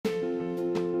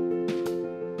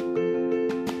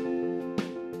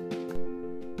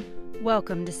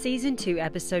Welcome to Season 2,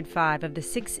 Episode 5 of the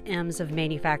 6 M's of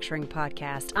Manufacturing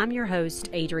podcast. I'm your host,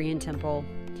 Adrienne Temple.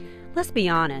 Let's be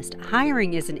honest,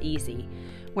 hiring isn't easy.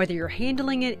 Whether you're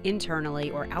handling it internally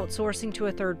or outsourcing to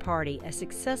a third party, a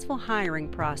successful hiring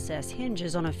process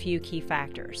hinges on a few key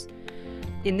factors.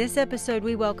 In this episode,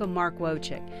 we welcome Mark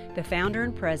Wojcik, the founder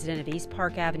and president of East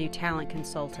Park Avenue Talent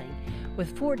Consulting.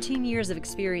 With 14 years of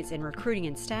experience in recruiting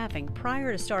and staffing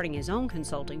prior to starting his own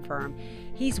consulting firm,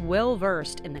 he's well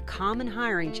versed in the common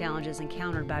hiring challenges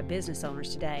encountered by business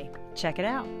owners today. Check it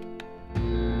out.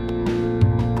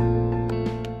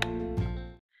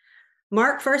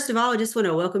 Mark, first of all, I just want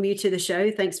to welcome you to the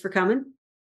show. Thanks for coming.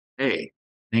 Hey,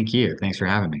 thank you. Thanks for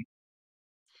having me.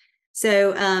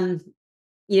 So,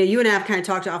 you and I have kind of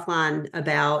talked offline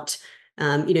about,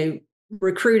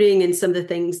 recruiting and some of the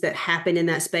things that happen in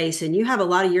that space. And you have a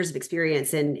lot of years of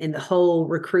experience in the whole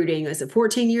recruiting. Is it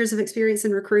 14 years of experience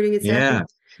in recruiting and Yeah, staffing?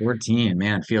 14,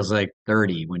 man, feels like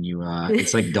 30 when you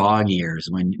it's like dog years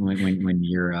when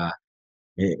you're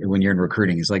in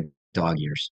recruiting. It's like dog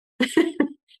years.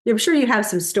 I'm sure you have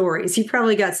some stories. You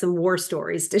probably got some war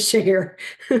stories to share.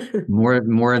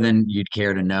 More than you'd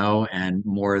care to know, and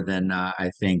more than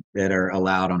I think that are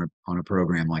allowed on a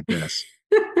program like this.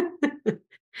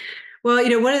 Well,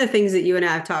 one of the things that you and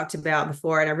I have talked about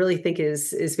before, and I really think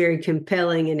is very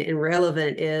compelling and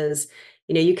relevant is,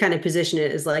 you kind of position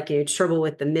it as like, trouble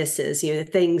with the misses, the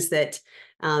things that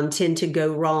tend to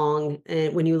go wrong.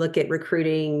 And when you look at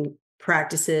recruiting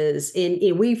practices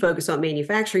we focus on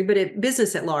manufacturing, but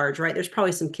business at large, right? There's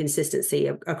probably some consistency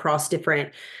across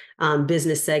different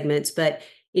business segments. But,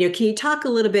 can you talk a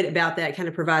little bit about that, kind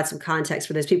of provide some context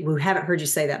for those people who haven't heard you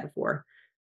say that before?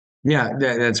 Yeah,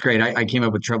 that's great. I came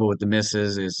up with trouble with the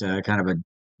misses is kind of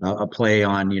a play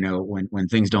on, when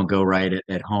things don't go right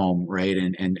at home, right?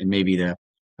 And maybe the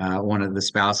one of the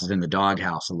spouses in the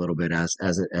doghouse a little bit as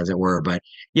it were. But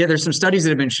yeah, there's some studies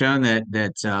that have been shown that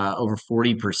over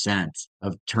 40%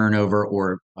 of turnover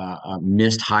or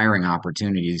missed hiring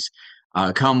opportunities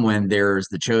come when there's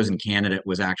the chosen candidate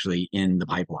was actually in the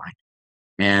pipeline.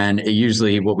 And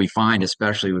usually what we find,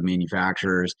 especially with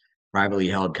manufacturers, privately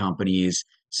held companies,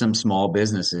 some small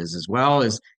businesses as well,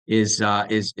 is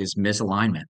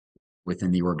misalignment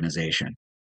within the organization.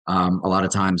 A lot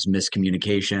of times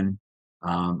miscommunication,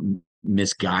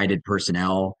 misguided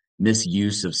personnel,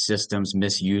 misuse of systems,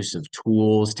 misuse of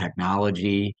tools,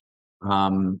 technology,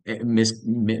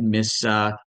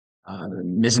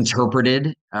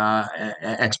 misinterpreted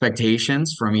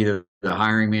expectations from either the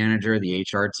hiring manager, the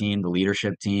HR team, the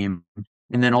leadership team,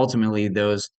 and then ultimately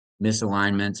those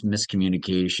misalignments,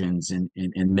 miscommunications, and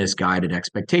misguided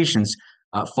expectations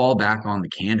fall back on the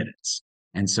candidates.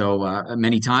 And so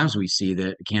many times we see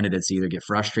that candidates either get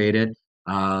frustrated,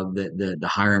 the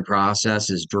hiring process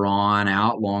is drawn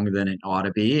out longer than it ought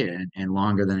to be and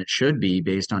longer than it should be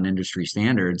based on industry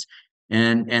standards,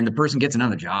 and the person gets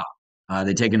another job.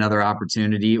 They take another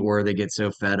opportunity, or they get so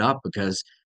fed up because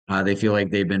they feel like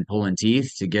they've been pulling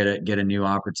teeth to get a new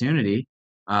opportunity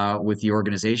with the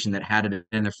organization that had it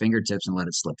in their fingertips and let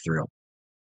it slip through.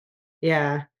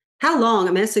 Yeah. How long?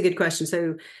 I mean, that's a good question.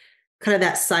 So kind of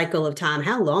that cycle of time,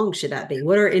 how long should that be?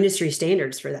 What are industry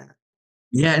standards for that?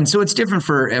 Yeah, and so it's different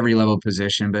for every level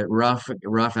position, but rough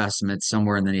estimates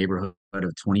somewhere in the neighborhood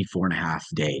of 24 and a half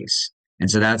days.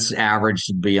 And so that's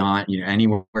averaged beyond,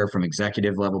 anywhere from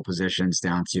executive level positions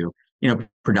down to,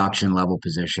 production level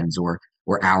positions or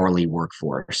hourly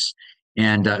workforce.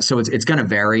 And so it's going to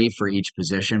vary for each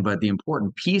position, but the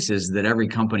important piece is that every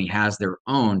company has their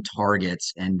own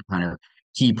targets and kind of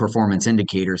key performance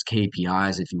indicators,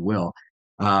 KPIs, if you will,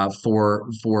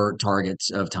 for targets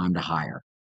of time to hire.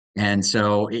 And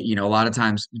so, a lot of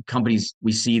times companies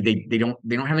we see they don't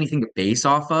have anything to base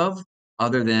off of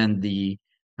other than the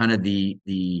kind of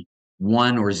the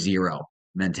one or zero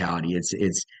mentality. It's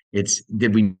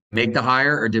did we make the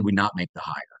hire or did we not make the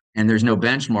hire? And there's no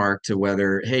benchmark to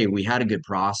whether, hey, we had a good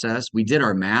process, we did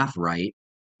our math right,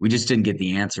 we just didn't get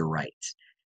the answer right.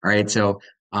 All right. So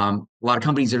a lot of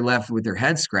companies are left with their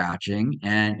head scratching,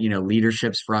 and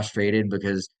leadership's frustrated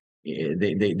because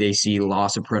they see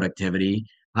loss of productivity.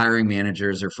 Hiring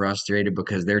managers are frustrated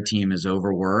because their team is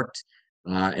overworked,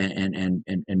 and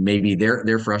maybe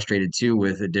they're frustrated too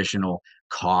with additional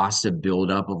costs of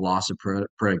buildup of loss of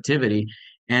productivity.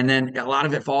 And then a lot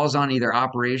of it falls on either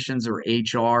operations or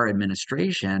HR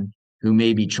administration, who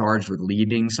may be charged with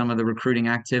leading some of the recruiting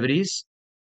activities,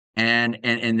 and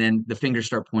then the fingers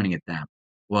start pointing at them.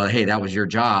 Well, hey, that was your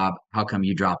job. How come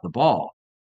you dropped the ball?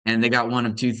 And they got one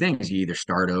of two things: you either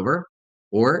start over,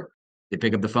 or they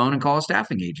pick up the phone and call a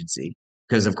staffing agency,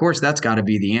 because of course that's got to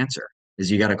be the answer, is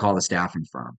you got to call the staffing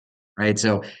firm, right?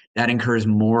 So that incurs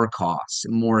more costs,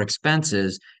 more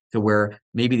expenses to where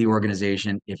maybe the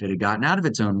organization, if it had gotten out of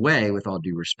its own way, with all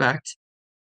due respect,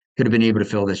 could have been able to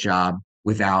fill this job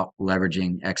without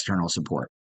leveraging external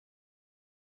support.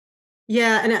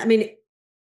 Yeah, and I mean,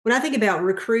 when I think about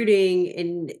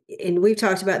recruiting, and we've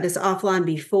talked about this offline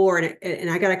before, and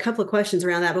I got a couple of questions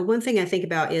around that. But one thing I think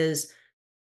about is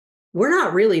we're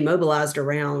not really mobilized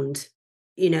around,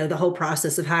 the whole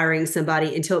process of hiring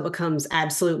somebody until it becomes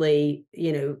absolutely,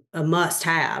 a must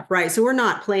have, right? So we're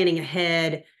not planning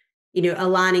ahead,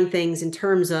 aligning things in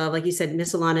terms of, like you said,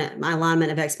 misalignment,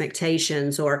 alignment of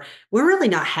expectations, or we're really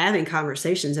not having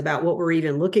conversations about what we're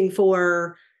even looking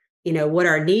for, what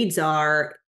our needs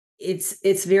are.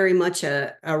 It's very much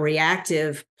a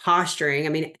reactive posturing. I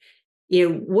mean,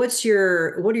 what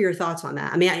are your thoughts on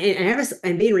that? I mean,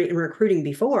 and being in recruiting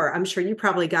before, I'm sure you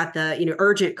probably got the,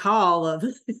 urgent call of,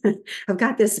 I've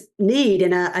got this need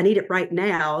and I need it right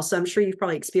now. So I'm sure you've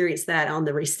probably experienced that on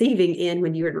the receiving end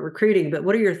when you were recruiting, but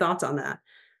what are your thoughts on that?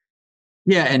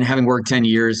 Yeah, and having worked 10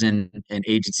 years in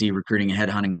agency recruiting and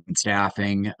headhunting and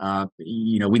staffing,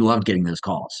 we loved getting those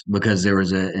calls because there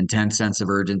was an intense sense of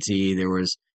urgency. There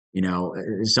was,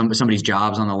 somebody's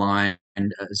job's on the line,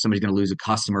 and somebody's going to lose a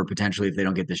customer potentially if they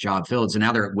don't get this job filled. So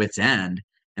now they're at wit's end,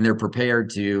 and they're prepared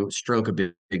to stroke a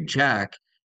big check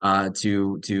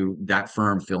to that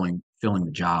firm filling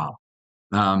the job.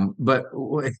 But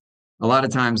a lot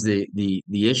of times the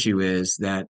issue is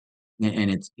that, and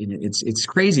it's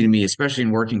crazy to me, especially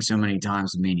in working so many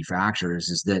times with manufacturers,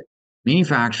 is that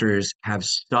manufacturers have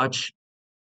such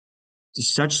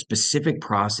specific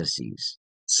processes,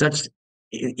 such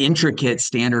intricate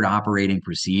standard operating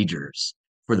procedures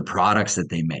for the products that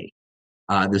they make,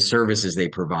 the services they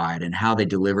provide, and how they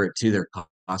deliver it to their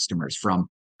customers, from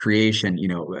creation,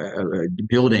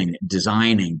 building,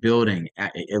 designing, building,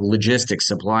 logistics,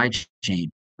 supply chain.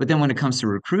 But then when it comes to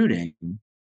recruiting,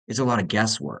 it's a lot of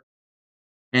guesswork.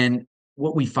 And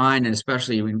what we find, and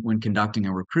especially when conducting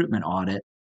a recruitment audit,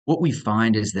 what we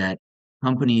find is that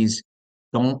companies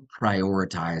don't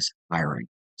prioritize hiring,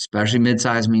 especially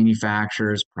mid-sized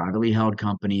manufacturers, privately held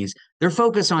companies. They're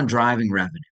focused on driving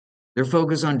revenue. They're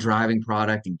focused on driving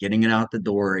product and getting it out the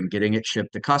door and getting it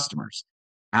shipped to customers.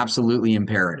 Absolutely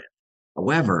imperative.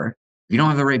 However, if you don't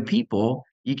have the right people,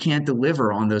 you can't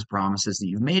deliver on those promises that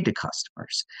you've made to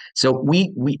customers. So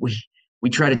we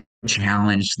try to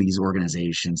challenge these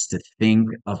organizations to think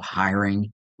of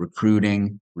hiring,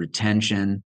 recruiting,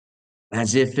 retention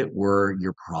as if it were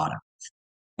your product,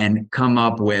 and come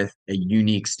up with a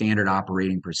unique standard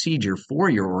operating procedure for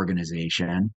your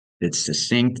organization that's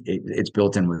succinct. It's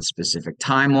built in with specific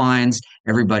timelines.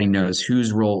 Everybody knows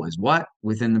whose role is what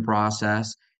within the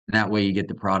process. And that way you get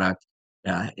the product,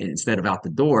 instead of out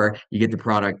the door, you get the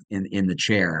product in the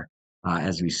chair,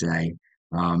 as we say,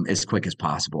 as quick as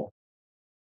possible.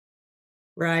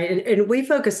 Right. And we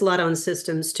focus a lot on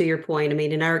systems, to your point. I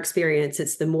mean, in our experience,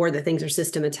 it's the more that things are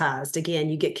systematized. Again,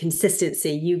 you get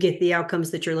consistency, you get the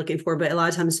outcomes that you're looking for. But a lot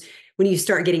of times when you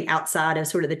start getting outside of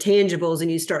sort of the tangibles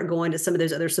and you start going to some of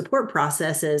those other support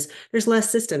processes, there's less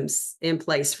systems in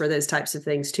place for those types of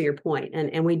things, to your point.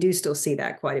 And we do still see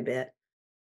that quite a bit.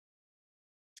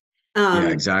 Yeah, Um,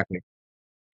 exactly.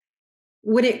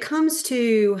 when it comes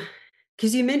to,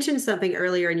 because you mentioned something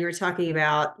earlier and you were talking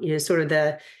about, sort of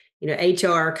the,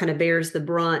 HR kind of bears the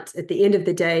brunt at the end of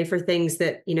the day for things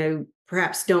that,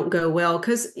 perhaps don't go well.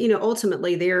 Because,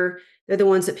 ultimately they're the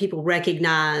ones that people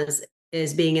recognize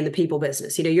as being in the people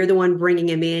business. You're the one bringing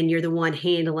them in, you're the one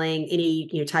handling any,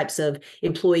 types of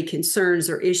employee concerns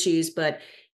or issues. But,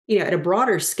 at a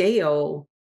broader scale,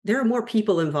 there are more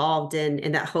people involved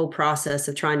in that whole process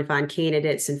of trying to find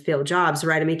candidates and fill jobs,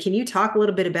 right? I mean, can you talk a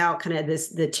little bit about kind of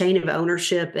the chain of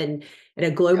ownership and at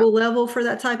a global level for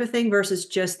that type of thing versus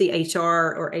just the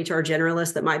HR or HR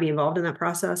generalist that might be involved in that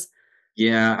process?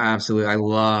 Yeah, absolutely. I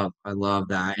love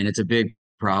that. And it's a big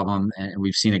problem. And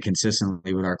we've seen it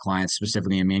consistently with our clients,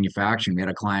 specifically in manufacturing. We had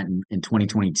a client in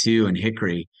 2022 in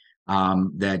Hickory,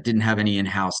 that didn't have any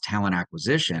in-house talent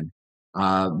acquisition.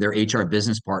 Their HR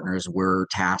business partners were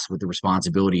tasked with the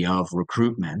responsibility of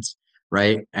recruitment,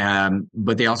 right?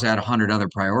 But they also had 100 other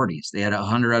priorities. They had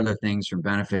 100 other things, from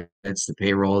benefits to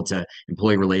payroll to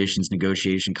employee relations,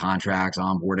 negotiation, contracts,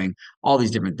 onboarding, all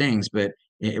these different things. But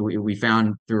we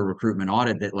found through a recruitment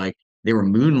audit that, like, they were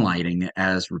moonlighting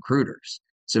as recruiters.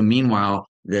 So meanwhile,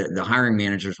 the hiring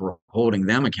managers were holding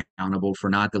them accountable for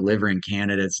not delivering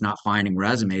candidates, not finding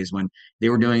resumes, when they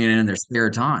were doing it in their spare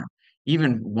time.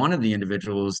 Even one of the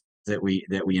individuals that we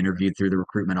interviewed through the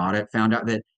recruitment audit found out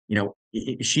that,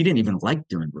 she didn't even like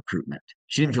doing recruitment.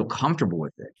 She didn't feel comfortable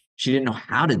with it. She didn't know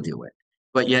how to do it,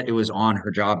 but yet it was on her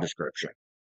job description.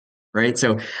 right?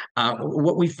 So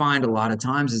what we find a lot of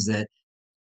times is that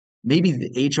maybe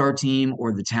the HR team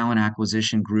or the talent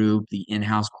acquisition group, the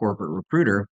in-house corporate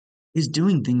recruiter is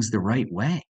doing things the right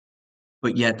way,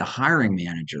 but yet the hiring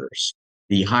managers,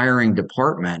 the hiring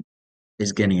department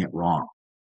is getting it wrong.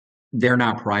 They're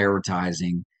not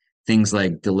prioritizing things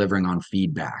like delivering on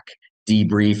feedback,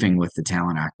 debriefing with the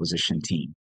talent acquisition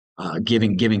team,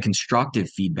 giving constructive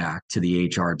feedback to the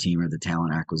HR team or the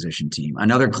talent acquisition team.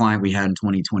 Another client we had in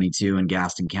 2022 in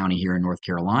Gaston County here in North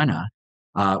Carolina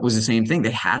was the same thing.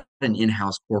 They had an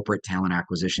in-house corporate talent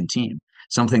acquisition team,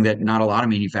 something that not a lot of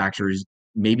manufacturers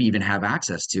maybe even have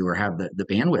access to or have the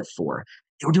bandwidth for.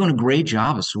 They were doing a great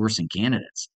job of sourcing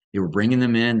candidates. They were bringing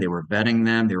them in, they were vetting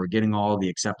them, they were getting all the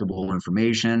acceptable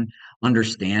information,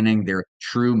 understanding their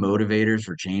true motivators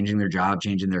for changing their job,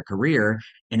 changing their career.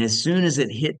 And as soon as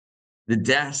it hit the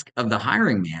desk of the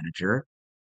hiring manager,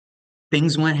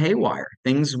 things went haywire.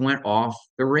 Things went off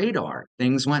the radar.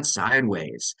 Things went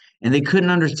sideways. And they couldn't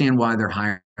understand why their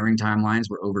hiring timelines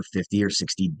were over 50 or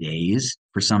 60 days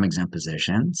for some exempt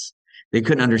positions. They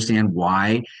couldn't understand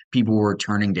why people were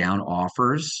turning down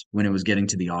offers when it was getting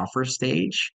to the offer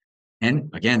stage.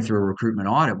 And again, through a recruitment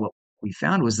audit, what we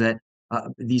found was that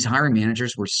these hiring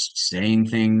managers were saying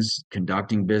things,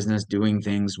 conducting business, doing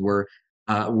things were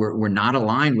not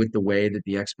aligned with the way that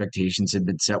the expectations had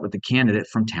been set with the candidate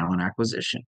from talent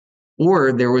acquisition.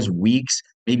 Or there was weeks,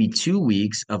 maybe 2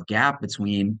 weeks of gap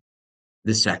between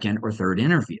the second or third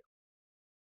interview.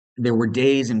 There were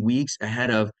days and weeks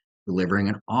ahead of delivering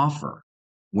an offer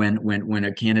when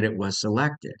a candidate was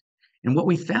selected. And what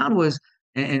we found was,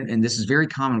 and this is very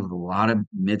common with a lot of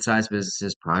mid-sized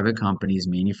businesses, private companies,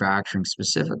 manufacturing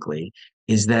specifically,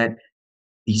 is that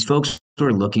these folks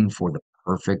are looking for the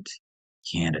perfect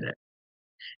candidate.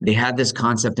 They had this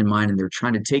concept in mind and they're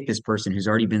trying to take this person who's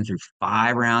already been through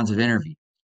 5 rounds of interview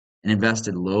and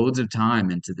invested loads of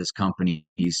time into this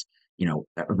company's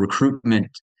recruitment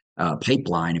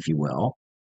pipeline, if you will,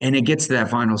 and it gets to that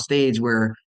final stage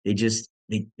where they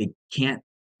can't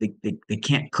they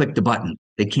can't click the button,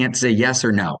 they can't say yes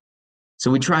or no. So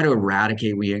we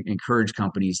encourage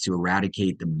companies to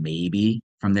eradicate the maybe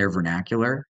from their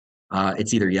vernacular.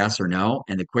 It's either yes or no.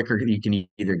 And the quicker you can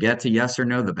either get to yes or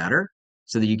no, the better,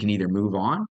 so that you can either move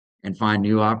on and find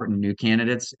new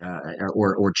candidates,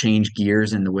 or change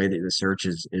gears in the way that the search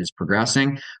is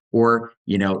progressing, or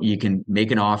you can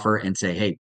make an offer and say,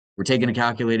 hey, we're taking a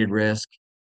calculated risk.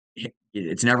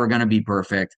 It's never going to be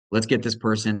perfect. Let's get this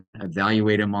person,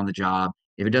 evaluate them on the job.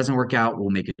 If it doesn't work out, we'll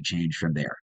make a change from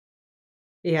there.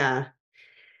 Yeah.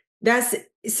 That's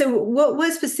so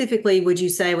what specifically would you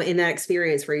say in that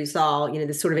experience where you saw,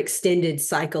 this sort of extended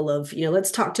cycle of,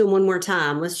 let's talk to them one more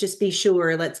time. Let's just be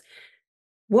sure.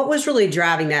 What was really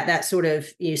driving that sort of,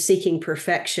 seeking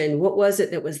perfection? What was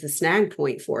it that was the snag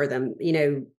point for them,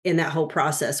 in that whole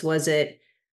process? Was it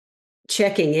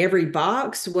checking every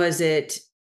box? Was it,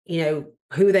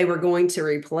 who they were going to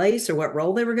replace or what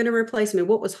role they were going to replace? I mean,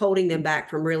 what was holding them back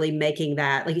from really making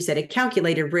that, like you said, a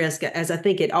calculated risk, as I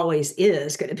think it always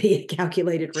is going to be a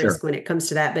calculated risk when it comes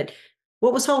to that. But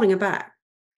what was holding them back?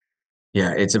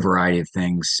 Yeah, it's a variety of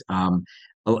things. A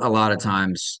lot of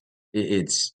times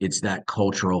it's that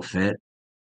cultural fit,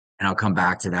 and I'll come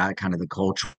back to that, kind of the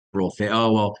cultural fit.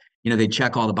 Oh, well, they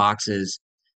check all the boxes,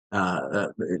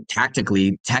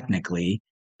 tactically, technically,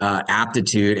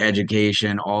 aptitude,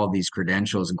 education, all of these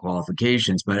credentials and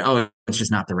qualifications, but it's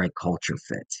just not the right culture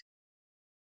fit.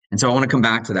 And so I want to come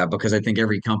back to that because I think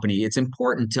it's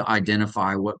important to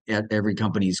identify what every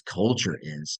company's culture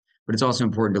is, but it's also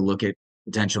important to look at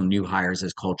potential new hires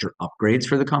as culture upgrades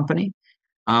for the company.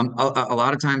 A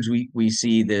lot of times we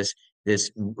see this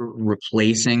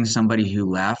replacing somebody who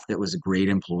left that was a great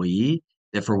employee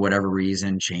that for whatever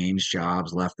reason changed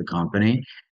jobs, left the company,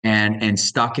 and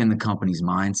stuck in the company's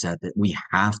mindset that we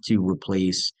have to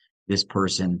replace this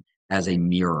person as a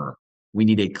mirror. We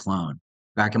need a clone.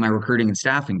 Back in my recruiting and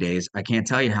staffing days, I can't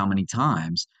tell you how many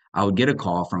times I would get a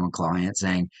call from a client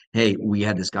saying, hey, we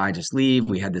had this guy just leave,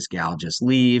 we had this gal just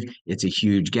leave, it's a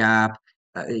huge gap.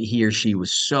 He or she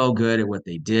was so good at what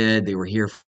they did. They were here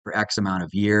for X amount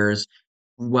of years,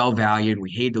 well valued. We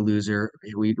hate the loser.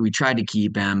 We tried to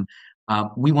keep him.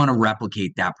 We want to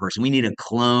replicate that person. We need a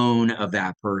clone of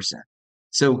that person.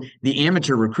 So the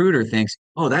amateur recruiter thinks,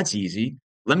 oh, that's easy.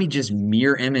 Let me just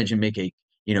mirror image and make a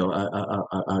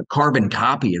carbon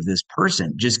copy of this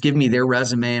person. Just give me their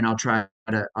resume and I'll try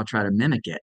to mimic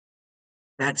it.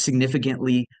 That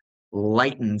significantly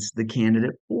lightens the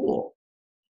candidate pool.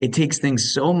 It takes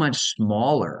things so much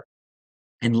smaller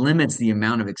and limits the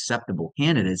amount of acceptable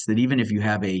candidates that even if you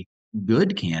have a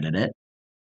good candidate,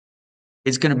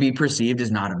 it's going to be perceived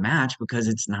as not a match because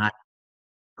it's not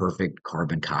perfect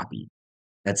carbon copy.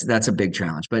 That's a big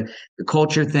challenge. But the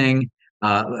culture thing,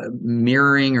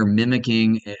 mirroring or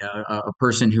mimicking a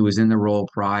person who was in the role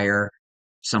prior,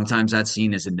 sometimes that's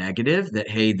seen as a negative. That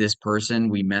hey, this person,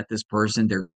 we met this person,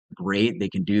 they're great, they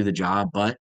can do the job,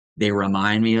 but they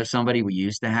remind me of somebody we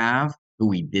used to have who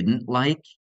we didn't like.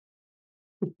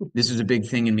 This was a big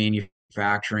thing in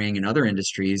manufacturing and other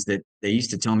industries that they used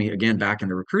to tell me again back in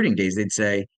the recruiting days. They'd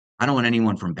say, "I don't want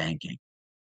anyone from banking,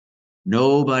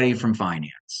 nobody from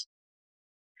finance."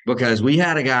 Because we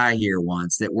had a guy here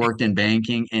once that worked in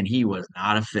banking and he was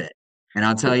not a fit. And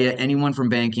I'll tell you, anyone from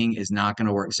banking is not going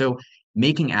to work. So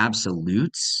making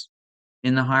absolutes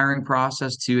in the hiring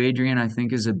process too, Adrian, I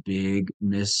think is a big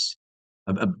miss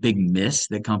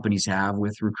that companies have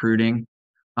with recruiting.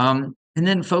 And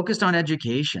then focused on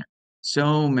education.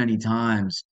 So many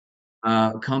times,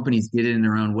 companies get it in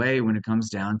their own way when it comes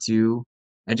down to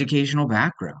educational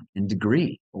background and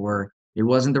degree, or it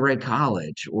wasn't the right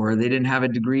college, or they didn't have a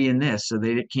degree in this, so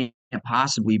they can't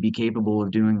possibly be capable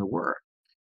of doing the work.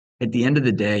 At the end of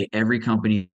the day, every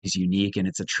company is unique and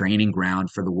it's a training ground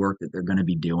for the work that they're going to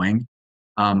be doing.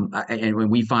 And when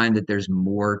we find that there's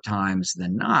more times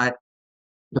than not,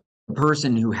 the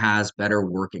person who has better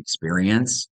work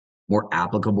experience, more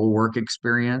applicable work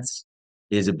experience,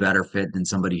 is a better fit than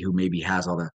somebody who maybe has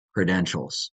all the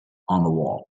credentials on the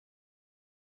wall.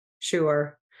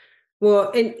 Sure.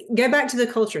 Well, and go back to the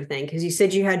culture thing, because you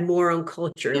said you had more on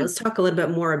culture. Yeah. Let's talk a little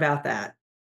bit more about that.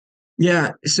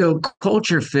 Yeah. So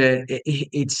culture fit,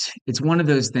 it's one of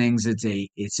those things. It's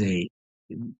a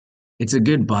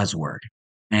good buzzword.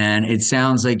 And it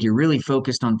sounds like you're really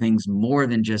focused on things more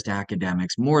than just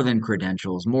academics, more than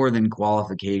credentials, more than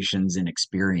qualifications and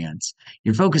experience.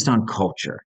 You're focused on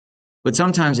culture. But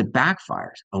sometimes it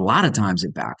backfires. A lot of times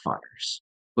it backfires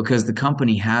because the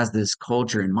company has this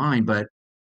culture in mind, but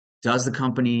does the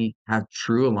company have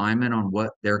true alignment on what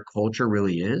their culture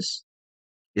really is?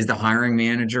 Is the hiring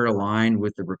manager aligned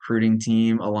with the recruiting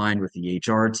team, aligned with the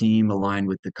HR team, aligned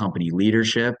with the company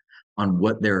leadership on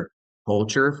what their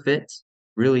culture fit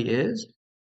really is?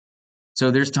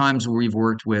 So there's times where we've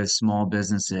worked with small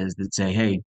businesses that say,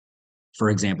 hey,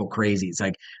 for example, crazy, it's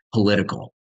like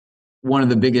political. One of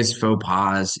the biggest faux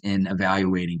pas in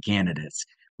evaluating candidates.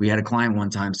 We had a client one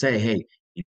time say, hey,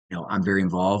 I'm very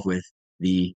involved with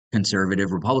the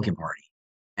conservative Republican Party.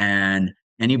 And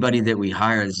anybody that we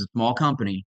hire, this is a small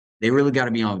company, they really got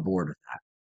to be on board with that.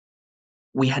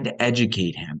 We had to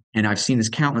educate him. And I've seen this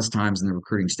countless times in the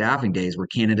recruiting staffing days where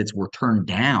candidates were turned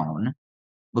down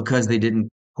because they didn't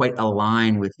quite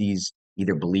align with these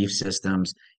either belief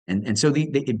systems. And so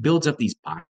it builds up these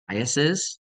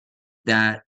biases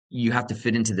that you have to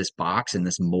fit into this box and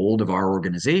this mold of our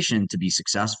organization to be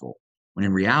successful. When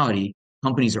in reality,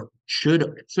 companies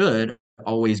should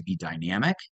always be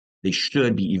dynamic. They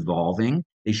should be evolving.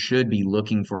 They should be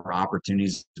looking for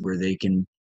opportunities where they can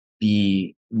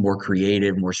be more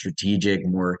creative, more strategic,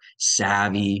 more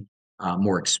savvy,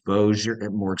 more exposure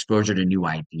to new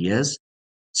ideas.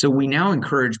 So we now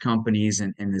encourage companies,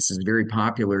 and this is very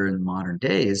popular in modern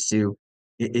day, is to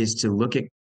look at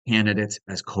candidates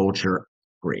as culture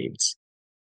grades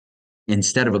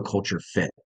instead of a culture fit.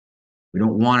 We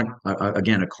don't want,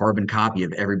 again, a carbon copy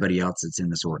of everybody else that's in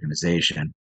this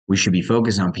organization. We should be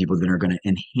focused on people that are going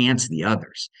to enhance the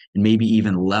others and maybe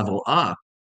even level up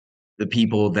the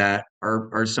people that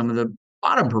are some of the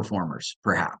bottom performers,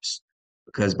 perhaps,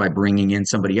 because by bringing in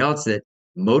somebody else that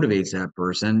motivates that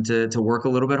person to work a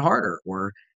little bit harder,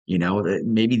 or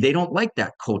maybe they don't like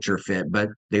that culture fit, but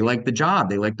they like the job,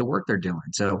 they like the work they're doing.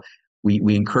 So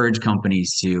we encourage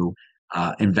companies to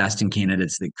invest in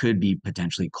candidates that could be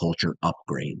potentially culture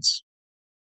upgrades.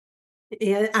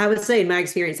 Yeah, I would say in my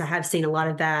experience, I have seen a lot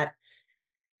of that.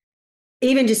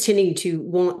 Even just tending to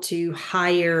want to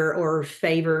hire or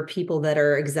favor people that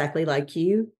are exactly like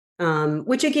you,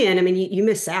 which again, I mean, you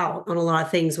miss out on a lot of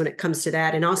things when it comes to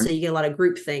that. And also you get a lot of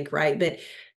groupthink, right? But,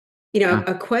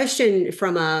 a question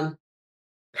from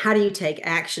how do you take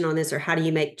action on this, or how do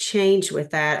you make change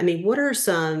with that? I mean, what are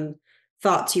some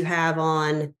thoughts you have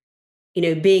on,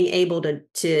 being able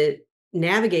to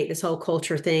navigate this whole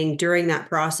culture thing during that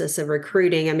process of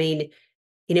recruiting? I mean,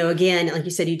 again, like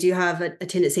you said, you do have a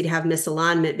tendency to have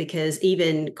misalignment because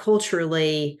even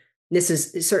culturally, this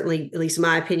is certainly, at least in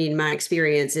my opinion, my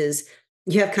experience is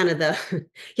you have kind of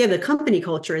you have the company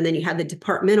culture and then you have the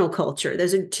departmental culture.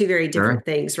 Those are two very different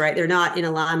things, right? They're not in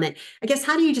alignment. I guess,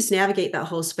 how do you just navigate that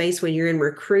whole space when you're in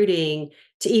recruiting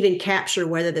to even capture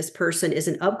whether this person is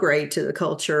an upgrade to the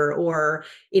culture, or,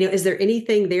 is there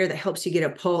anything there that helps you get a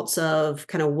pulse of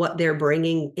kind of what they're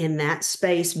bringing in that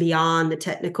space beyond the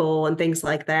technical and things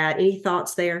like that? Any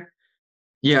thoughts there?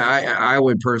 Yeah, I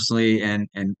would personally, and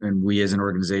we as an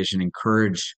organization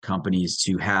encourage companies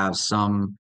to have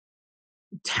some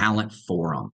talent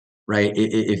forum, right?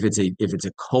 If it's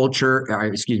a culture,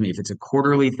 excuse me, if it's a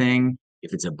quarterly thing,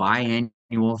 if it's a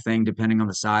biannual thing, depending on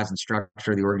the size and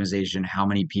structure of the organization, how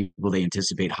many people they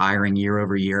anticipate hiring year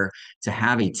over year, to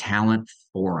have a talent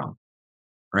forum,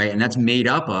 right? And that's made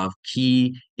up of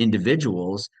key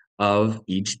individuals of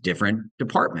each different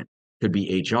department. Could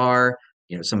be HR,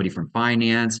 somebody from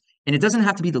finance, and it doesn't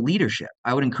have to be the leadership.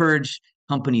 I would encourage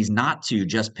companies not to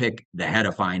just pick the head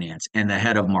of finance and the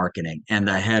head of marketing and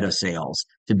the head of sales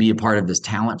to be a part of this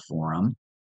talent forum,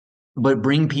 but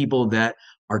bring people that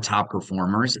are top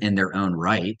performers in their own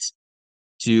right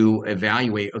to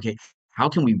evaluate, okay, how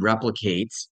can we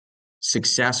replicate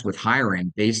success with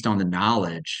hiring based on the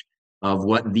knowledge of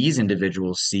what these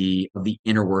individuals see of the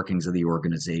inner workings of the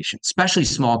organization, especially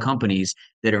small companies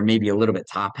that are maybe a little bit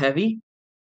top heavy,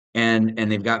 and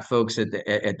they've got folks at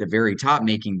the very top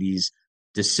making these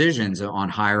decisions on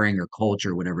hiring or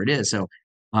culture, whatever it is. So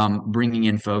bringing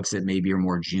in folks that maybe are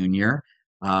more junior,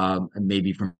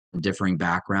 maybe from differing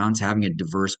backgrounds, having a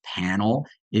diverse panel,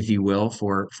 if you will,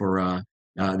 for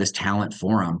this talent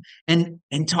forum,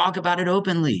 and talk about it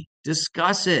openly,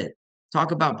 discuss it,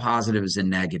 talk about positives and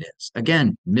negatives.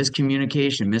 Again,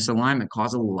 miscommunication, misalignment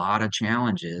cause a lot of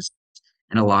challenges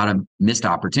and a lot of missed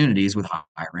opportunities with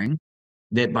hiring,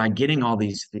 that by getting all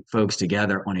these folks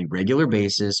together on a regular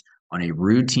basis, on a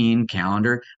routine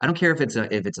calendar. I don't care if it's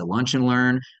a lunch and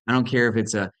learn. I don't care if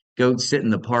it's a go sit in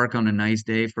the park on a nice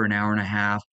day for an hour and a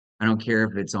half. I don't care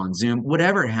if it's on Zoom.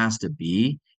 Whatever it has to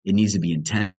be, it needs to be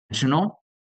intentional.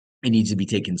 It needs to be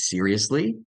taken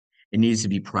seriously. It needs to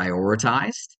be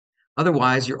prioritized.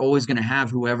 Otherwise, you're always going to have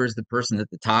whoever's the person at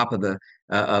the top of the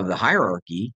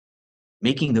hierarchy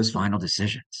making those final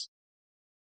decisions.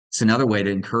 It's another way to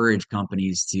encourage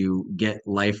companies to get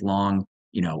lifelong,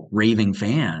 raving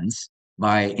fans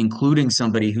by including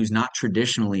somebody who's not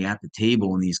traditionally at the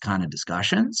table in these kind of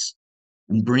discussions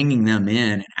and bringing them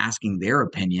in and asking their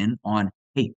opinion on,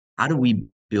 hey, how do we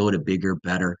build a bigger,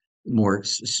 better, more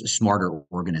smarter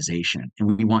organization?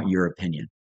 And we want your opinion.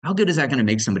 How good is that going to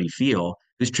make somebody feel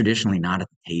who's traditionally not at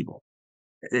the table?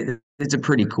 It's a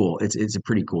pretty cool, it's a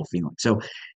pretty cool feeling. So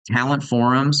talent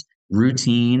forums,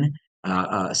 routine,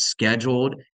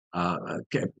 scheduled,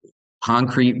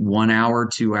 concrete 1 hour,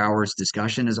 2 hours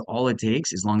discussion is all it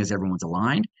takes, as long as everyone's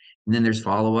aligned. And then there's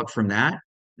follow up from that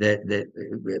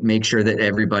make sure that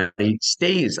everybody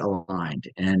stays aligned,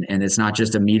 and it's not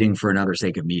just a meeting for another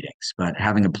sake of meetings, but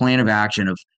having a plan of action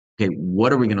of, okay,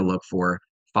 what are we going to look for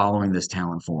following this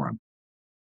talent forum?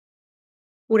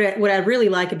 What I really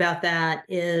like about that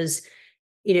is,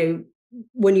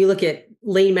 when you look at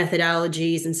lean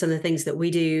methodologies and some of the things that we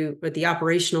do at the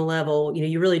operational level,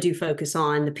 you really do focus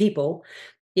on the people,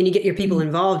 and you get your people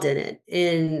involved in it.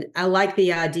 And I like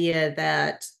the idea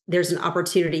that there's an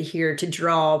opportunity here to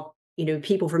draw,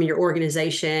 people from your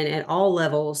organization at all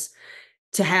levels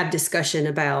to have discussion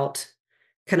about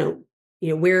kind of,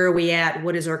 where are we at?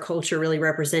 What is our culture really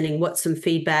representing? What's some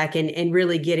feedback, and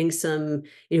really getting some,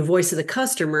 voice of the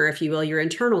customer, if you will, your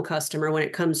internal customer when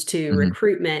it comes to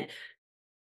recruitment.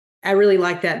 I really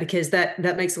like that, because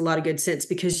that makes a lot of good sense,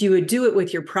 because you would do it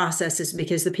with your processes,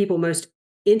 because the people most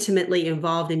intimately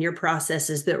involved in your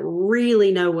processes that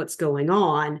really know what's going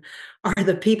on are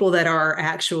the people that are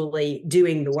actually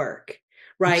doing the work,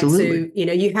 right? Absolutely.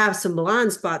 So, you have some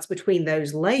blind spots between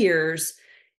those layers,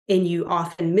 and you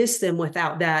often miss them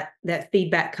without that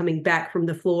feedback coming back from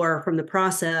the floor, from the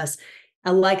process.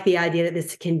 I like the idea that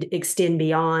this can extend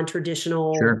beyond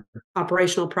traditional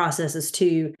operational processes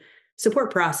to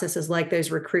support processes like those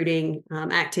recruiting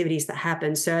activities that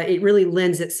happen. So it really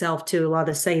lends itself to a lot of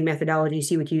the same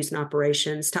methodologies you would use in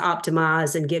operations to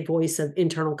optimize and get voice of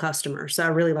internal customers. So I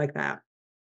really like that.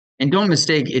 And don't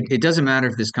mistake, it doesn't matter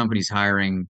if this company's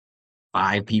hiring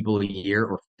 5 people a year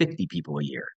or 50 people a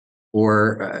year,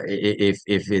 or if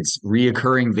it's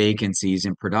reoccurring vacancies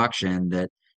in production,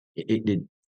 that it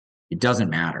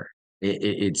doesn't matter.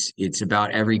 It's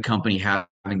about every company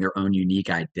having their own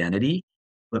unique identity,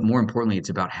 but more importantly, it's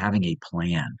about having a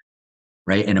plan,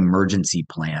 right? An emergency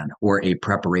plan or a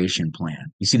preparation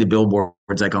plan. You see the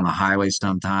billboards like on the highway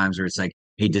sometimes, or it's like,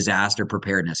 hey, disaster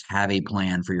preparedness, have a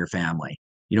plan for your family.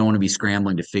 You don't want to be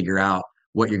scrambling to figure out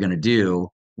what you're going to do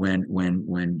when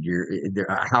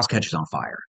a house catches on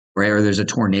fire, right? Or there's a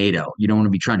tornado. You don't want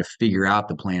to be trying to figure out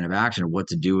the plan of action or what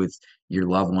to do with your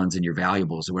loved ones and your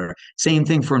valuables or whatever. Same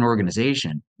thing for an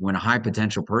organization. When a high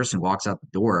potential person walks out the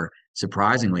door,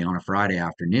 surprisingly on a Friday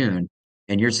afternoon,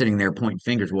 and you're sitting there pointing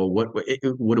fingers, well, what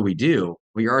do we do?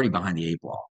 Well, you're already behind the eight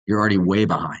ball. You're already way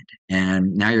behind,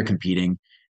 and now you're competing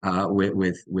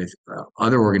with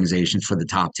other organizations for the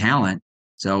top talent.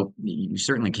 So you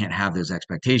certainly can't have those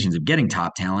expectations of getting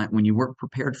top talent when you weren't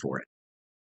prepared for it.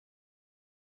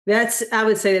 I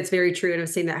would say that's very true. And I've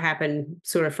seen that happen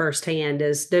sort of firsthand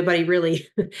as nobody really,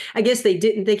 I guess they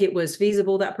didn't think it was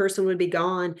feasible that person would be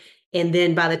gone. And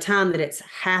then by the time that it's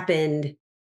happened,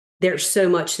 there's so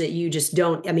much that you just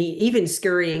don't, I mean, even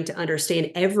scurrying to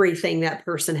understand everything that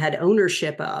person had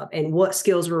ownership of and what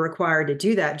skills were required to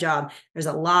do that job. There's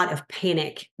a lot of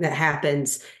panic that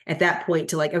happens at that point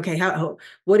to like, okay,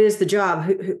 what is the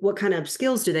job? What kind of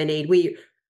skills do they need? We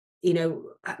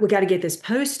got to get this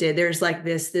posted. There's like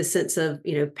this sense of,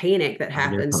 panic that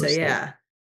happens. So yeah.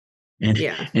 And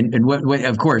Yeah. and what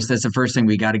of course that's the first thing,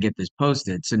 we got to get this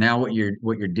posted. So now what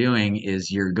you're doing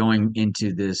is you're going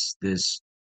into this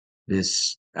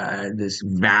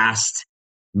vast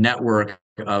network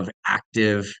of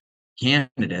active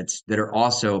candidates that are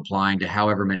also applying to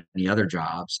however many other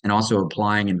jobs and also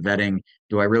applying and vetting.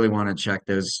 Do I really want to check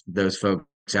those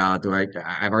folks out?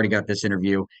 I've already got this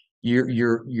interview.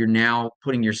 You're now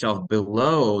putting yourself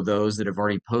below those that have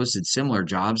already posted similar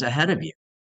jobs ahead of you.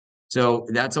 So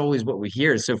that's always what we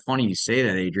hear. It's so funny you say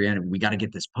that, Adrienne. We got to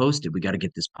get this posted. We got to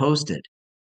get this posted.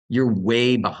 You're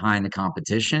way behind the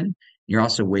competition. You're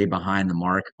also way behind the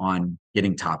mark on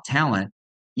getting top talent.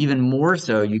 Even more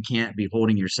so, you can't be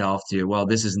holding yourself to, well,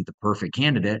 this isn't the perfect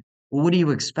candidate. Well, what do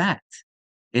you expect?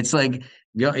 It's like,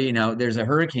 there's a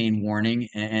hurricane warning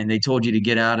and they told you to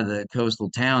get out of the coastal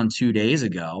town 2 days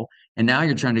ago. And now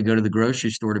you're trying to go to the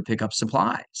grocery store to pick up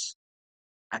supplies.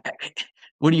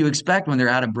 What do you expect when they're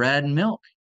out of bread and milk?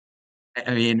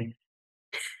 I mean,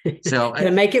 so Gonna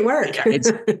make it work.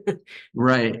 it's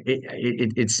right.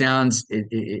 It sounds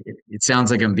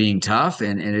like I'm being tough,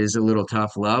 and it is a little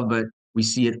tough love, but we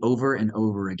see it over and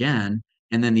over again.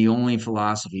 And then the only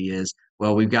philosophy is,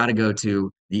 well, we've got to go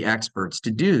to the experts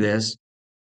to do this,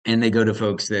 and they go to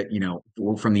folks that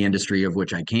from the industry of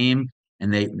which I came,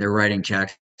 and they're writing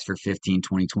checks for 15,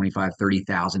 20, 25,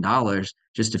 $30,000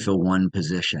 just to fill one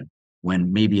position.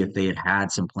 When maybe if they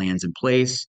had some plans in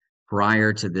place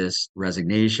prior to this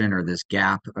resignation or this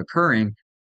gap occurring,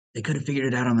 they could have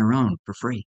figured it out on their own for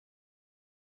free.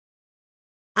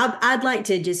 I'd like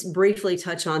to just briefly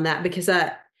touch on that because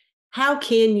how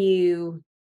can you,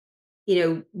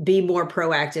 be more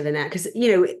proactive in that? Because,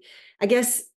 I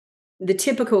guess the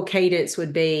typical cadence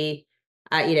would be,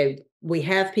 we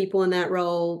have people in that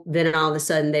role, then all of a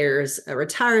sudden there's a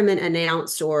retirement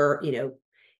announced, or,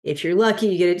 if you're lucky,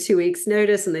 you get a 2 weeks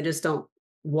notice and they just don't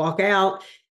walk out,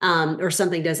 or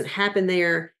something doesn't happen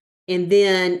there. And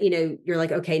then, you're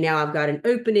like, okay, now I've got an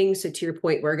opening. So to your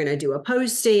point, we're going to do a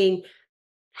posting.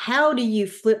 How do you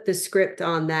flip the script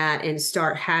on that and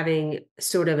start having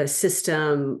sort of a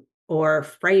system or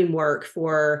framework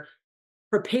for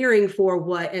preparing for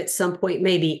what at some point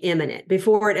may be imminent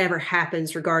before it ever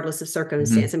happens, regardless of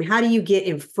circumstance? Mhm. I mean, how do you get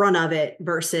in front of it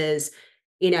versus,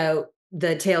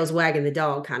 the tails wagging the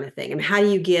dog kind of thing? I mean, how do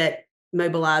you get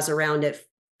mobilized around it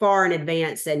far in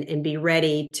advance and be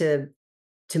ready to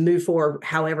move forward,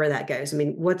 however that goes? I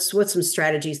mean, what's some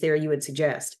strategies there you would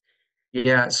suggest?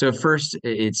 Yeah. So first,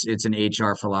 it's an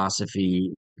HR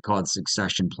philosophy called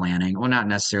succession planning. Well, not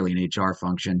necessarily an HR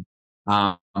function,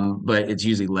 but it's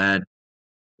usually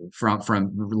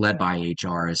from led by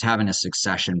HR, is having a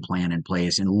succession plan in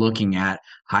place and looking at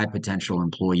high potential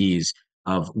employees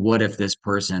of what if this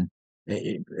person,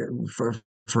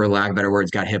 for lack of better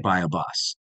words, got hit by a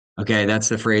bus. Okay, that's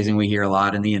the phrasing we hear a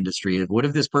lot in the industry. Of what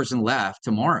if this person left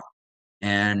tomorrow?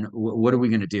 And what are we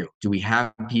going to do? Do we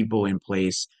have people in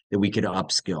place that we could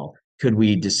upskill? Could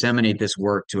we disseminate this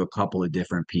work to a couple of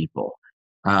different people?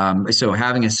 So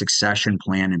having a succession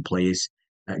plan in place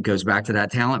goes back to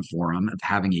that talent forum of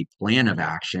having a plan of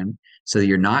action so that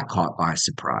you're not caught by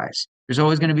surprise. There's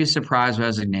always going to be a surprise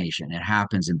resignation. It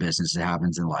happens in business. It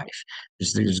happens in life.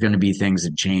 There's going to be things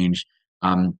that change.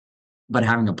 But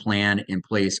having a plan in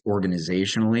place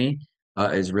organizationally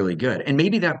is really good. And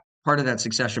maybe that part of that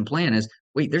succession plan is,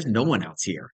 wait, there's no one else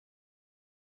here.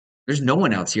 There's no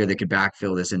one else here that could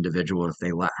backfill this individual if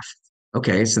they left.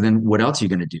 Okay, so then what else are you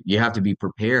going to do? You have to be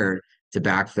prepared to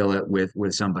backfill it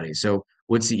with somebody. So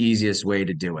what's the easiest way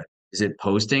to do it? Is it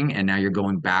posting and now you're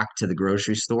going back to the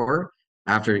grocery store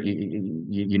after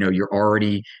you're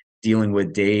already dealing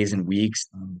with days and weeks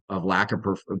of lack of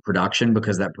production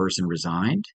because that person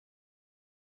resigned?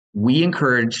 we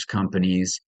encourage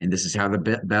companies, and this is how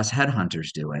the best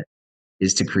headhunters do it,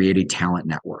 is to create a talent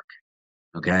network.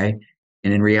 Okay.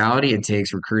 And in reality, it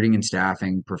takes recruiting and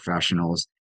staffing professionals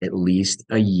at least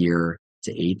a year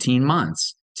to 18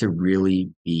 months to really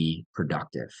be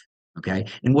productive. Okay.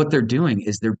 And what they're doing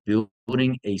is they're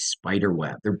building a spider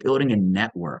web, they're building a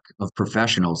network of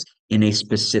professionals in a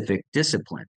specific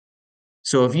discipline.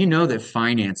 So if you know that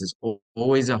finance is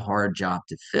always a hard job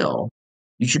to fill,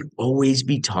 you should always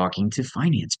be talking to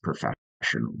finance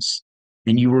professionals,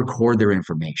 and you record their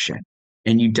information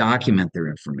and you document their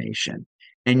information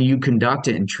and you conduct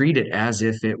it and treat it as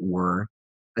if it were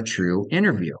a true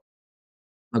interview.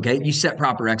 Okay. You set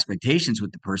proper expectations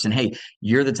with the person. Hey,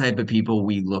 you're the type of people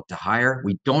we look to hire.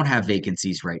 We don't have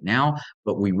vacancies right now,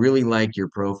 but we really like your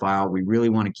profile. We really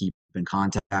want to keep in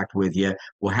contact with you.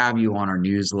 We'll have you on our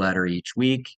newsletter each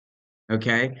week.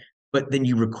 Okay. But then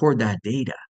you record that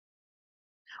data.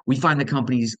 We find that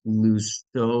companies lose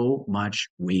so much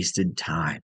wasted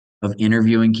time of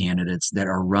interviewing candidates that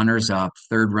are runners up,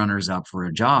 third runners up for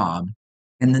a job,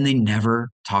 and then they never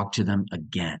talk to them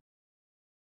again.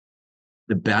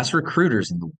 The best recruiters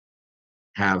in the world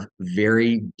have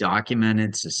very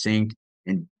documented, succinct,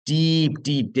 and deep,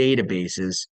 deep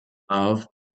databases of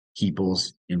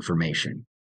people's information,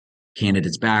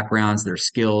 candidates' backgrounds, their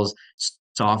skills,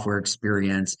 software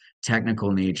experience,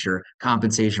 technical nature,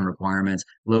 compensation requirements,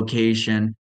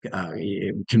 location,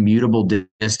 commutable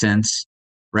distance,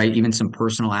 right? Even some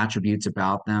personal attributes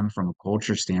about them from a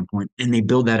culture standpoint, and they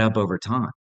build that up over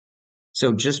time.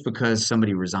 So just because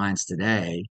somebody resigns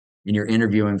today and you're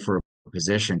interviewing for a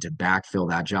position to backfill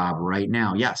that job right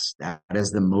now, yes, that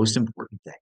is the most important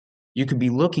thing. You could be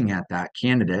looking at that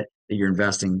candidate that you're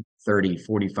investing 30,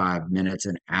 45 minutes,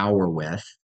 an hour with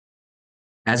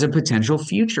as a potential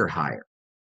future hire.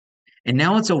 And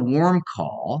now it's a warm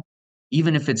call,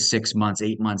 even if it's 6 months,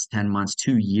 8 months, 10 months,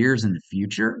 2 years in the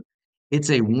future. It's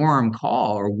a warm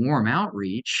call or warm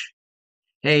outreach.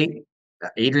 Hey,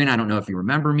 Adrian, I don't know if you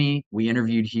remember me. We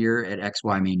interviewed here at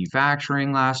XY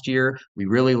Manufacturing last year. We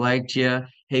really liked you.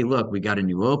 Hey, look, we got a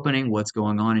new opening. What's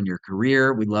going on in your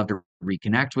career? We'd love to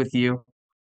reconnect with you.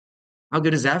 How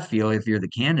good does that feel if you're the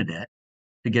candidate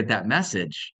to get that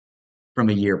message from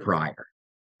a year prior,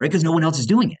 right? Because no one else is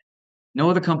doing it. No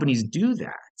other companies do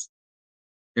that.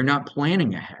 They're not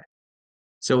planning ahead.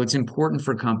 So it's important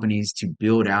for companies to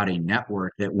build out a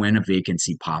network that when a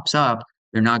vacancy pops up,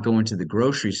 they're not going to the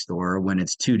grocery store when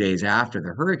it's 2 days after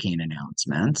the hurricane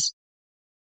announcements.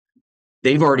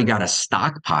 They've already got a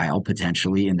stockpile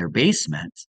potentially in their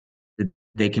basement that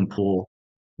they can pull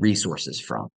resources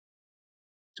from.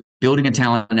 So building a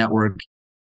talent network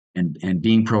and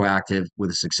being proactive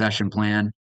with a succession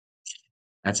plan,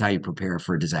 that's how you prepare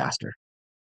for a disaster.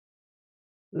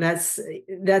 That's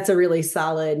a really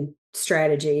solid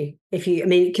strategy.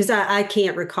 Because I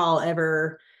can't recall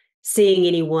ever seeing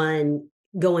anyone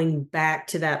going back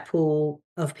to that pool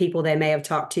of people they may have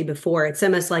talked to before. It's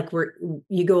almost like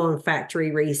you go on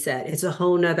factory reset. It's a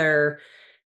whole nother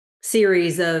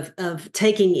series of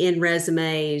taking in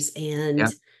resumes and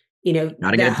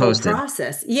Not that whole posted.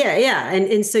 process. Yeah.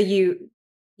 And so you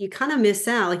kind of miss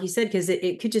out, like you said, because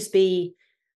it could just be,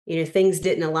 things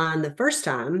didn't align the first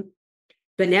time.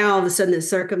 But now all of a sudden the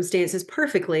circumstances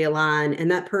perfectly align, and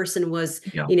that person was,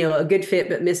 a good fit,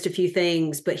 but missed a few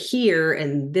things. But here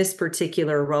in this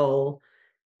particular role,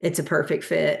 it's a perfect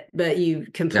fit, but you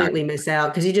completely miss out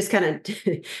because you just kind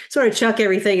of sort of chuck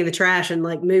everything in the trash and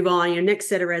like move on. Your next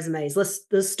set of resumes.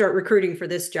 Let's start recruiting for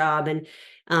this job. And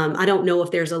I don't know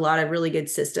if there's a lot of really good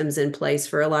systems in place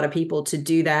for a lot of people to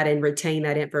do that and retain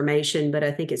that information. But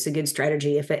I think it's a good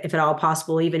strategy if at all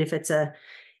possible, even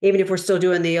if we're still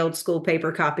doing the old school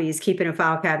paper copies, keeping a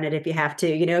file cabinet if you have to.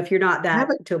 If you're not that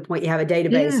to a point, you have a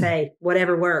database. Hey,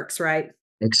 whatever works, right?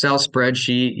 Excel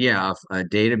spreadsheet,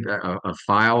 a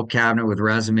file cabinet with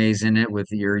resumes in it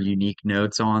with your unique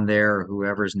notes on there or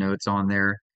whoever's notes on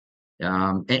there.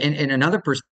 And another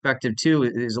perspective too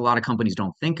is a lot of companies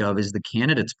don't think of is the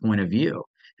candidate's point of view,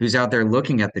 who's out there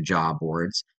looking at the job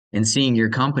boards and seeing your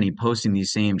company posting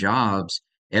these same jobs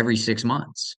every 6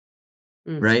 months.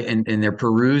 Right. And they're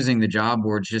perusing the job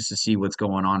boards just to see what's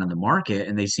going on in the market.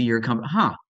 And they see your company.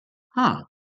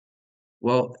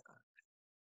 Well,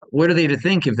 what are they to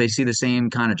think if they see the same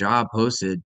kind of job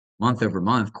posted month over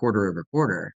month, quarter over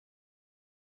quarter?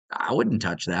 I wouldn't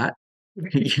touch that.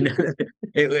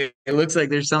 It looks like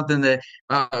there's something that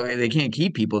they can't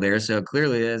keep people there. So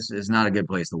clearly this is not a good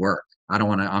place to work. I'm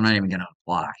not even going to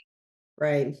apply.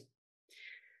 Right.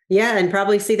 Yeah. And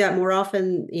probably see that more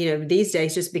often, these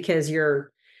days, just because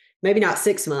maybe not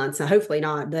 6 months, hopefully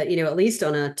not, but at least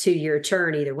on a 2-year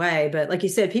churn either way. But like you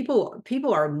said,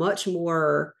 people are much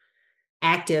more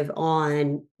active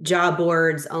on job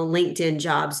boards, on LinkedIn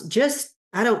jobs. Just,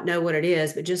 I don't know what it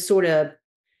is, but just sort of,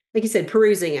 like you said,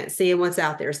 perusing it, seeing what's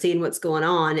out there, seeing what's going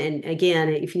on. And again,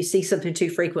 if you see something too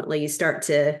frequently,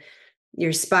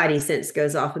 your spidey sense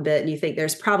goes off a bit and you think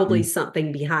there's probably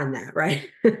something behind that, right?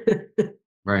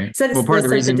 Right. So Well, part of that's the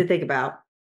something reason, to think about.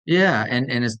 yeah,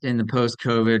 and it's in the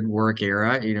post-COVID work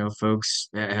era, folks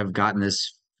have gotten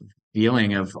this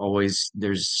feeling of always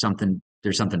there's something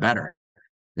better.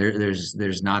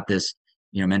 There's not this,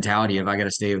 mentality of I got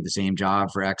to stay with the same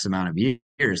job for X amount of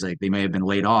years. Like they may have been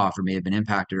laid off or may have been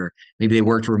impacted, or maybe they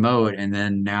worked remote and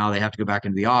then now they have to go back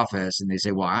into the office and they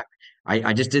say, well,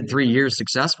 I just did 3 years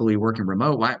successfully working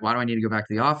remote. Why do I need to go back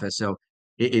to the office? So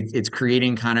it's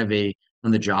creating kind of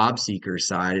on the job seeker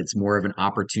side, it's more of an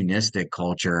opportunistic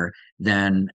culture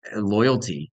than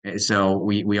loyalty. So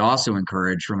we also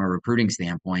encourage from a recruiting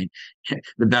standpoint,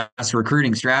 the best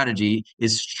recruiting strategy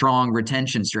is strong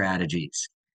retention strategies.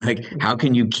 Like, how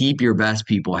can you keep your best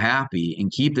people happy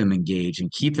and keep them engaged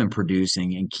and keep them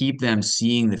producing and keep them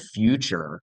seeing the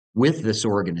future with this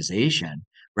organization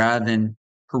rather than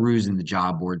perusing the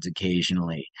job boards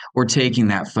occasionally or taking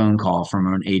that phone call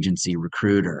from an agency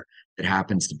recruiter that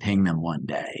happens to ping them one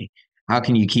day? How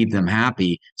can you keep them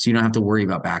happy so you don't have to worry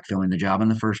about backfilling the job in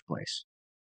the first place?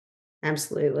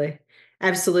 Absolutely.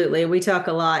 Absolutely. We talk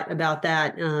a lot about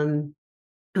that.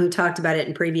 We talked about it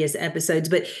in previous episodes,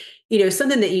 but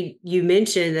something that you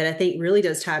mentioned that I think really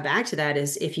does tie back to that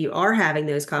is if you are having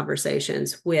those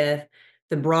conversations with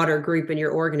the broader group in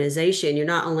your organization, you're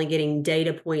not only getting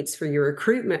data points for your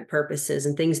recruitment purposes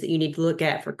and things that you need to look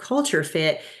at for culture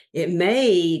fit, it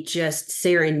may just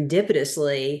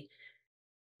serendipitously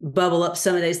bubble up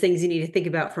some of those things you need to think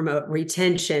about from a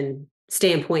retention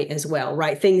standpoint as well,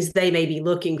 right? Things they may be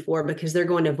looking for because they're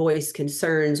going to voice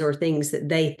concerns or things that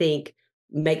they think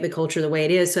make the culture the way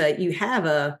it is. So you have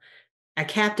a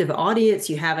captive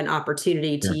audience, you have an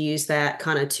opportunity to Sure. use that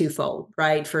kind of twofold,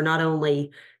 right? For not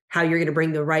only how you're going to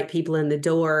bring the right people in the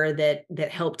door that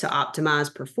help to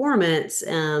optimize performance,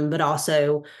 but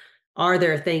also are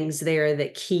there things there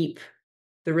that keep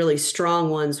the really strong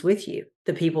ones with you,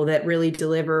 the people that really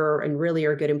deliver and really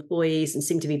are good employees and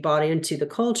seem to be bought into the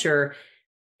culture.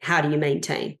 How do you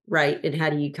maintain, right? And how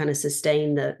do you kind of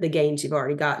sustain the gains you've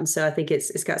already gotten? So I think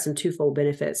it's got some twofold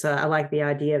benefits. I like the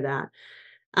idea of that.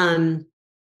 Um,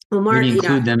 well, Maybe Mark,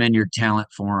 include them in your talent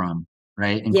forum,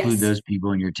 right? Include yes, those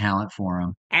people in your talent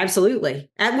forum.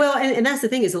 absolutely. Well, and that's the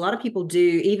thing is a lot of people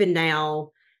do, even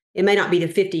now, it may not be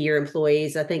the 50-year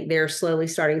employees. I think they're slowly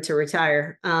starting to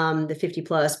retire, the 50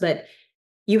 plus, but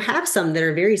you have some that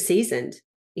are very seasoned,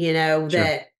 Sure.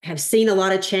 that have seen a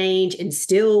lot of change and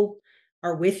still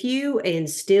are with you and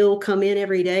still come in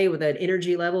every day with an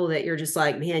energy level that you're just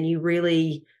like, man, you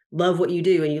really love what you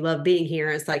do and you love being here.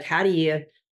 It's like, how do you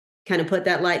kind of put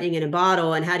that lightning in a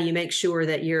bottle and how do you make sure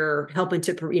that you're helping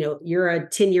to, you're a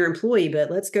 10-year employee, but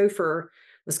let's go for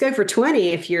 20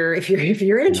 if you're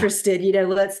Yeah. interested,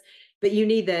 but you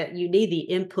need the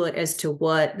input as to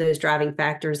what those driving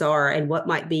factors are and what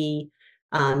might be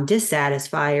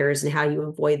dissatisfiers and how you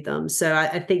avoid them. So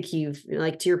I think you've,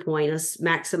 like, to your point, let's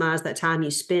maximize that time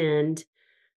you spend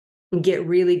and get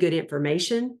really good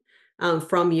information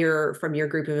from your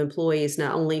group of employees,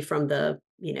 not only from the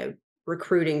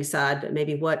recruiting side, but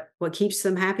maybe what keeps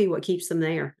them happy, what keeps them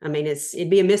there. I mean, it'd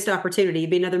be a missed opportunity.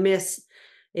 It'd be another miss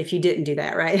if you didn't do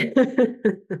that, right?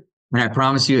 And I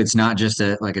promise you, it's not just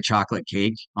like a chocolate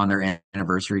cake on their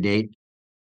anniversary date.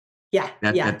 Yeah,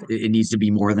 yeah, That it needs to be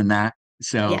more than that.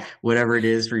 So yeah. whatever it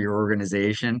is for your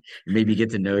organization, maybe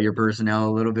get to know your personnel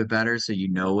a little bit better, so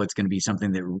what's going to be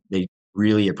something that they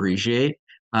really appreciate,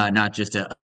 not just a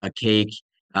cake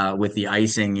with the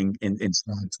icing in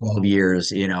 12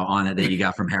 years, on it that you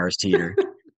got from Harris Teeter.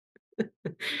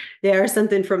 Yeah, or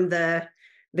something from the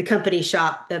company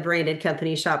shop, the branded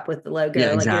company shop with the Yeah,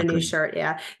 logo, like in a new exactly. shirt.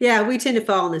 Yeah. Yeah. We tend to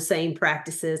fall in the same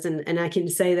practices. And I can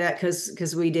say that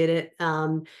because we did it.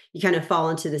 You kind of fall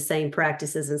into the same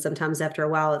practices. And sometimes after a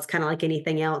while, it's kind of like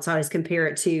anything else. I always compare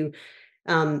it to,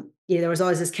 there was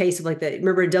always this case of like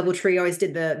remember DoubleTree always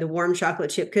did the warm chocolate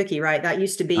chip cookie, right? That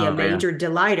used to be a Oh yeah, major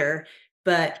delighter,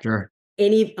 but sure.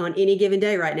 on any given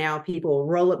day right now, people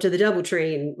roll up to the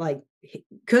DoubleTree and like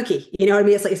cookie, you know what I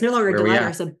mean? It's like, it's no longer a Where we delighter,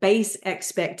 at? it's a base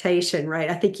expectation,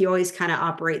 right? I think you always kind of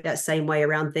operate that same way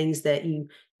around things that you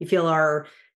feel are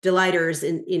delighters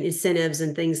and incentives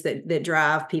and things that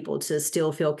drive people to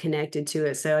still feel connected to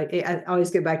it. So I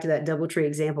always go back to that DoubleTree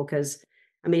example because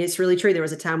I mean, it's really true. There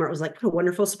was a time where it was like, what a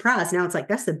wonderful surprise. Now it's like,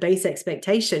 that's the base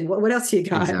expectation. What else you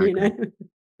got, Exactly.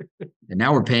 And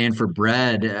now we're paying for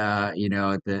bread, at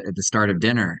the start of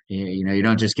dinner. You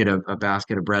don't just get a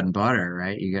basket of bread and butter,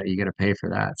 right? You got to pay for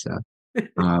that. So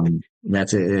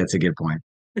that's a good point.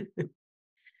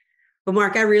 Well,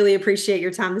 Mark, I really appreciate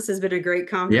your time. This has been a great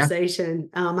conversation.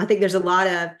 Yeah. I think there's a lot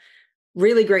of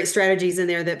really great strategies in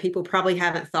there that people probably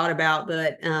haven't thought about,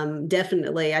 but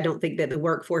definitely I don't think that the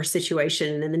workforce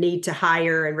situation and the need to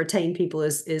hire and retain people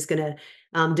is going to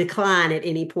decline at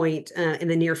any point in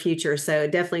the near future. So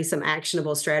definitely some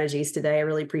actionable strategies today. I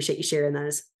really appreciate you sharing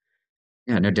those.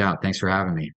 Yeah, no doubt. Thanks for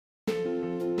having me.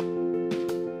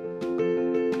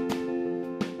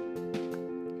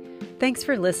 Thanks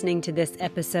for listening to this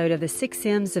episode of the 6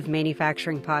 M's of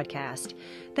Manufacturing podcast.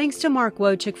 Thanks to Mark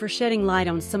Wojcik for shedding light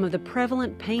on some of the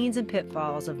prevalent pains and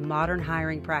pitfalls of modern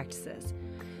hiring practices.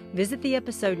 Visit the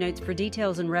episode notes for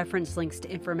details and reference links to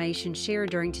information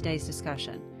shared during today's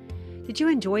discussion. Did you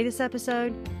enjoy this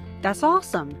episode? That's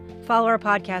awesome. Follow our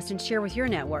podcast and share with your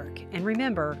network. And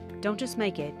remember, don't just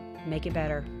make it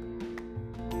better.